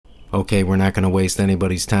Okay, we're not going to waste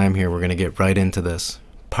anybody's time here. We're going to get right into this.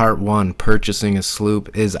 Part 1, purchasing a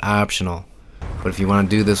sloop is optional. But if you want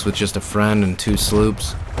to do this with just a friend and 2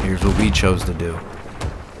 sloops, here's what we chose to do.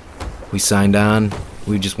 We signed on.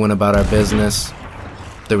 We just went about our business.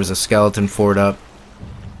 There was a skeleton fort up.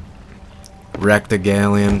 Wrecked a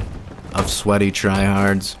galleon of sweaty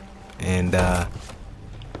tryhards. And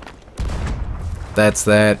that's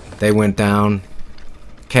that. They went down.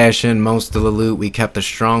 Cash in most of the loot. We kept a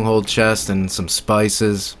stronghold chest and some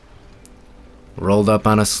spices. Rolled up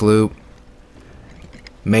on a sloop.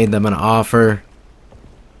 Made them an offer.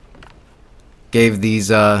 Gave these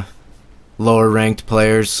lower ranked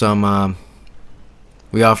players some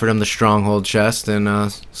we offered them the stronghold chest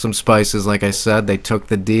and some spices. Like I said, they took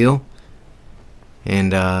the deal.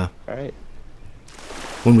 And Alright.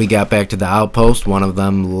 when we got back to the outpost, one of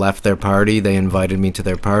them left their party. They invited me to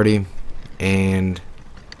their party, and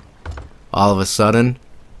all of a sudden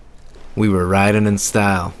we were riding in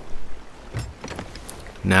style.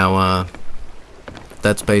 Now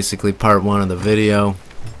that's basically part 1 of the video.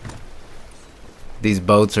 These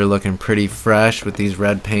boats are looking pretty fresh with these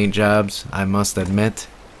red paint jobs, I must admit.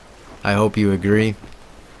 I hope you agree.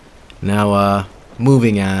 Now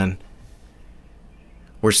moving on.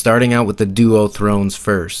 We're starting out with the Duo Thrones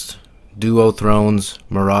first. Duo Thrones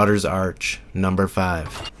Marauder's Arch, number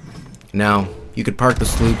 5. Now, you could park the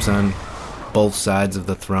sloops on both sides of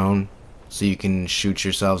the throne so you can shoot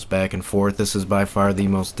yourselves back and forth. This is by far the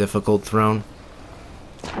most difficult throne.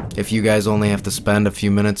 If you guys only have to spend a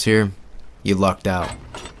few minutes here, you lucked out.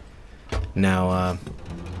 Now,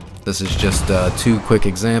 this is just 2 quick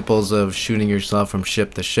examples of shooting yourself from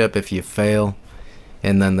ship to ship if you fail.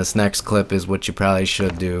 And then this next clip is what you probably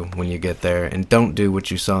should do when you get there. And don't do what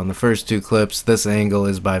you saw in the first 2 clips. This angle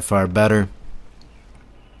is by far better.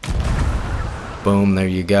 Boom, there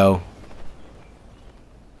you go.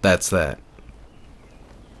 That's that.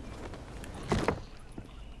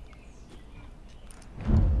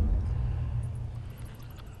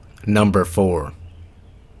 Number 4.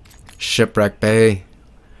 Shipwreck Bay.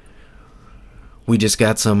 We just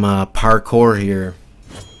got some parkour here.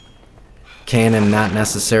 Cannon not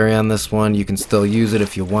necessary on this one. You can still use it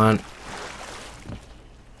if you want.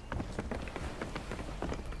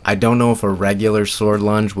 I don't know if a regular sword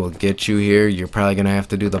lunge will get you here. You're probably gonna have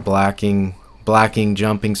to do the blocking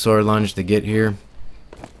jumping sword lunge to get here.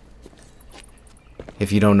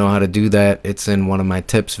 If you don't know how to do that, it's in one of my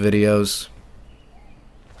tips videos.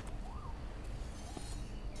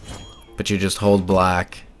 But you just hold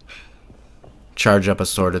block, charge up a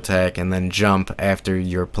sword attack, and then jump after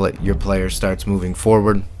your player starts moving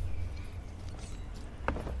forward.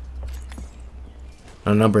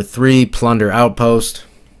 Now, number 3, Plunder Outpost.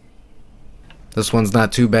 This one's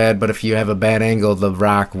not too bad, but if you have a bad angle, the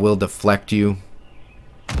rock will deflect you.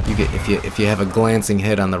 If you have a glancing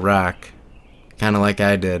hit on the rock, kind of like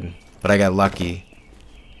I did, but I got lucky,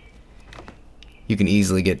 you can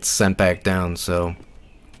easily get sent back down. So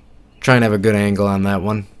try and have a good angle on that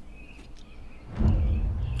one.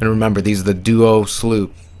 And remember, these are the duo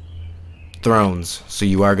sloop thrones, so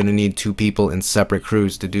you are going to need 2 people in separate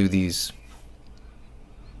crews to do these.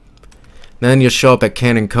 Then you'll show up at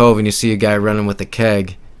Cannon Cove and you see a guy running with a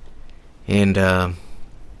keg, and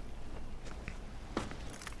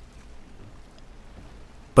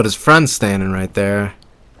but his friend's standing right there.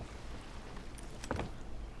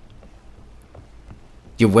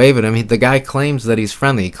 You wave at him. The guy claims that he's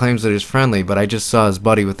friendly. He claims that he's friendly, but I just saw his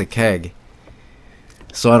buddy with the keg.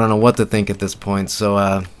 So I don't know what to think at this point. So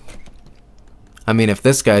I mean, if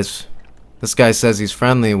this guy says he's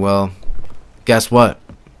friendly, well, guess what?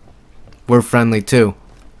 We're friendly too.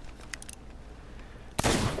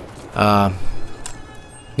 Yeah,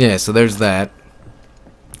 so there's that.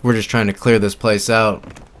 We're just trying to clear this place out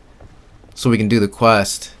so we can do the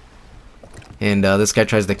quest. And this guy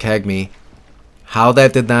tries to keg me. How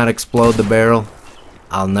that did not explode the barrel,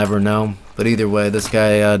 I'll never know. But either way, this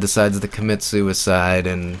guy decides to commit suicide,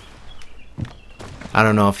 and I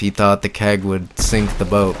don't know if he thought the keg would sink the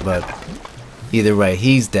boat, but either way,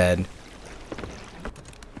 he's dead.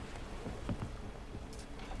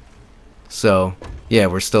 So, yeah,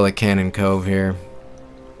 we're still at Cannon Cove here.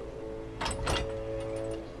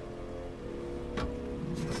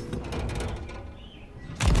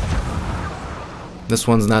 This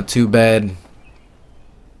one's not too bad.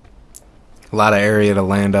 A lot of area to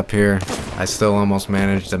land up here. I still almost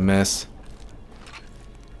managed to miss.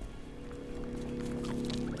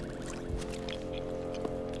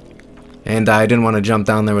 And I didn't want to jump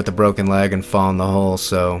down there with a broken leg and fall in the hole,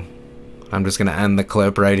 so I'm just going to end the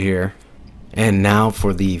clip right here. And now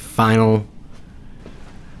for the final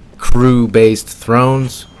crew-based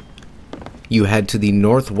thrones. you head to the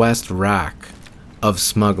northwest rock of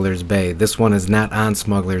Smuggler's Bay. This one is not on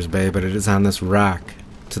Smuggler's Bay, but it is on this rock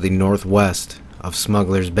to the northwest of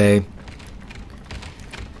Smuggler's Bay.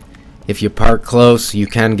 If you park close, you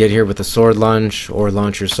can get here with a sword lunge or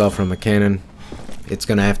launch yourself from a cannon. It's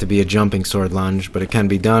going to have to be a jumping sword lunge, but it can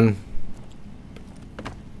be done.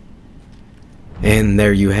 And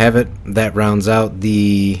there you have it. That rounds out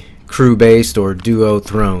the crew-based or duo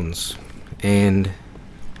thrones. And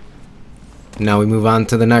now we move on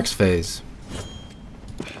to the next phase.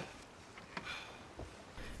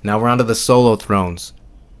 Now we're on to the solo thrones.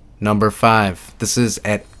 Number 5. This is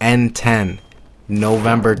at N10.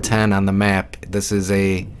 November 10 on the map. This is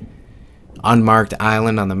a unmarked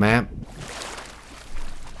island on the map.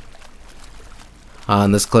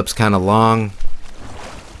 And this clip's kind of long.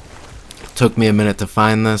 Took me a minute to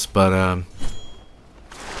find this, but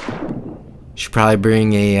you should probably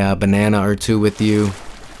bring a banana or two with you.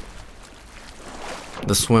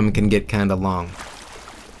 The swim can get kind of long.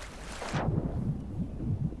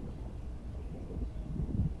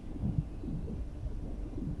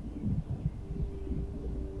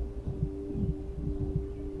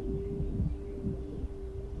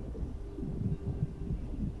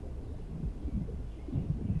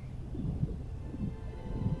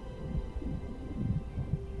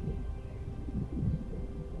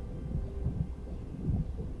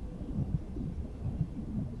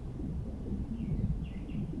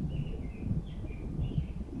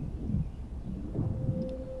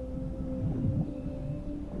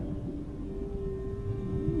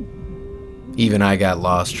 Even I got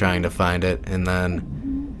lost trying to find it, and then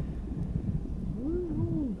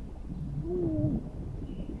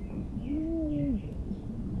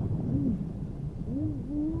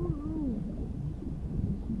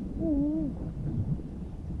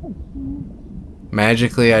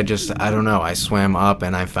magically I don't know, I swam up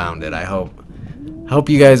and I found it. I hope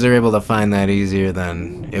you guys are able to find that easier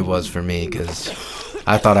than it was for me, because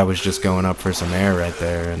I thought I was just going up for some air right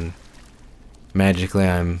there, and magically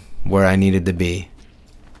I'm where I needed to be.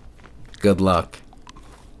 Good luck.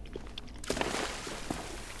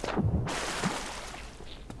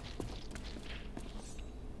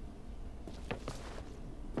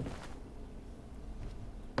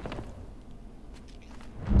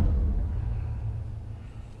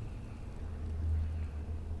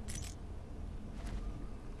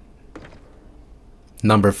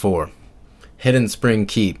 Number 4. Hidden Spring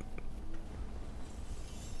Keep.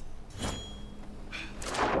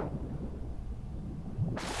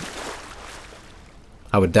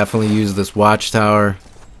 I would definitely use this watchtower.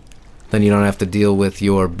 Then you don't have to deal with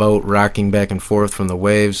your boat rocking back and forth from the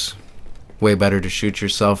waves. Way better to shoot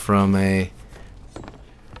yourself from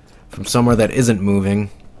somewhere that isn't moving.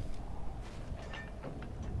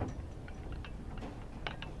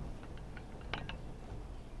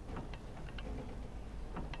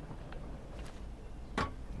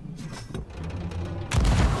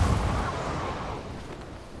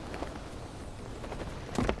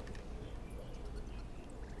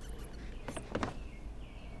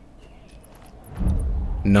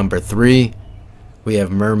 Number 3, we have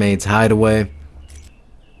Mermaid's Hideaway.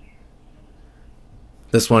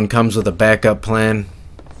 This one comes with a backup plan.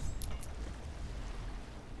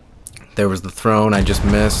 There was the throne I just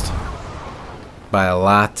missed by a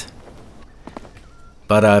lot.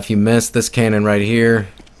 But if you missed this cannon right here,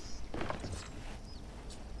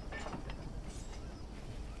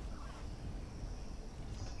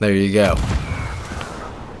 there you go.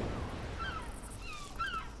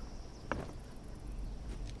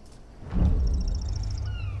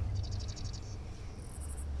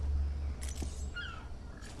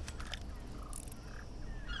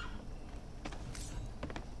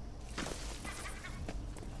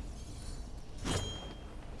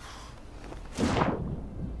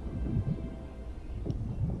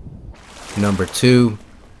 Number 2,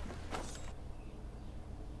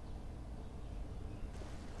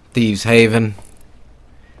 Thieves Haven.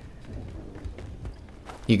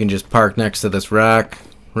 You can just park next to this rock,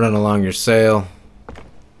 run along your sail.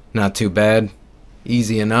 Not too bad.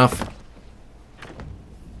 Easy enough.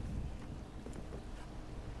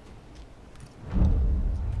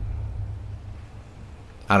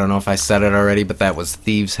 I don't know if I said it already, but that was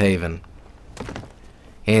Thieves Haven.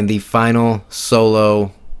 And the final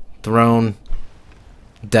solo throne,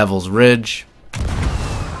 Devil's Ridge.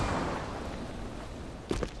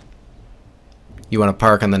 You want to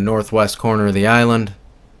park on the northwest corner of the island.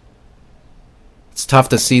 It's tough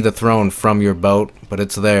to see the throne from your boat, but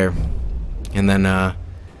it's there. And then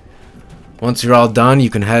once you're all done,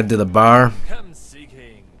 you can head to the bar. Come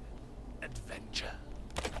seeking adventure.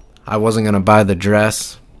 I wasn't gonna buy the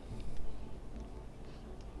dress,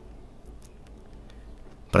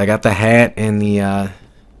 But I got the hat and the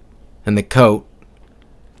coat.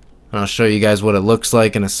 And I'll show you guys what it looks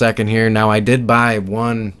like in a second here. Now I did buy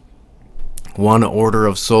one Order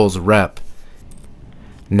of Souls rep.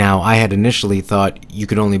 Now I had initially thought you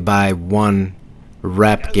could only buy one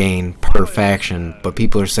rep gain per faction, but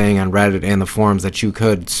people are saying on Reddit and the forums that you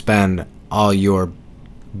could spend all your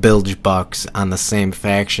bilge bucks on the same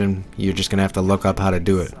faction. You're just gonna have to look up how to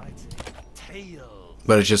do it.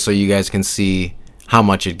 But it's just so you guys can see how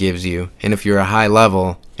much it gives you. And if you're a high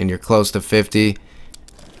level and you're close to 50,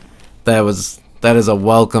 that is a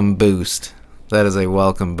welcome boost. That is a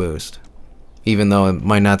welcome boost. Even though it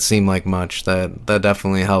might not seem like much, that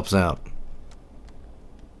definitely helps out.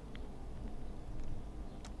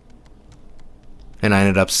 And I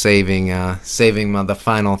ended up saving the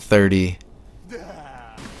final 30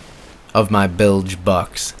 of my bilge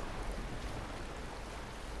bucks.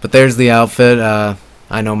 But there's the outfit.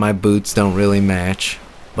 I know my boots don't really match,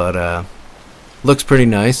 but looks pretty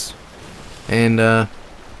nice. And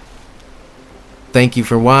thank you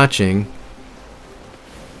for watching.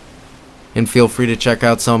 And feel free to check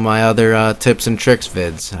out some of my other tips and tricks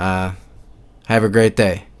vids. Have a great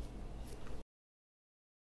day.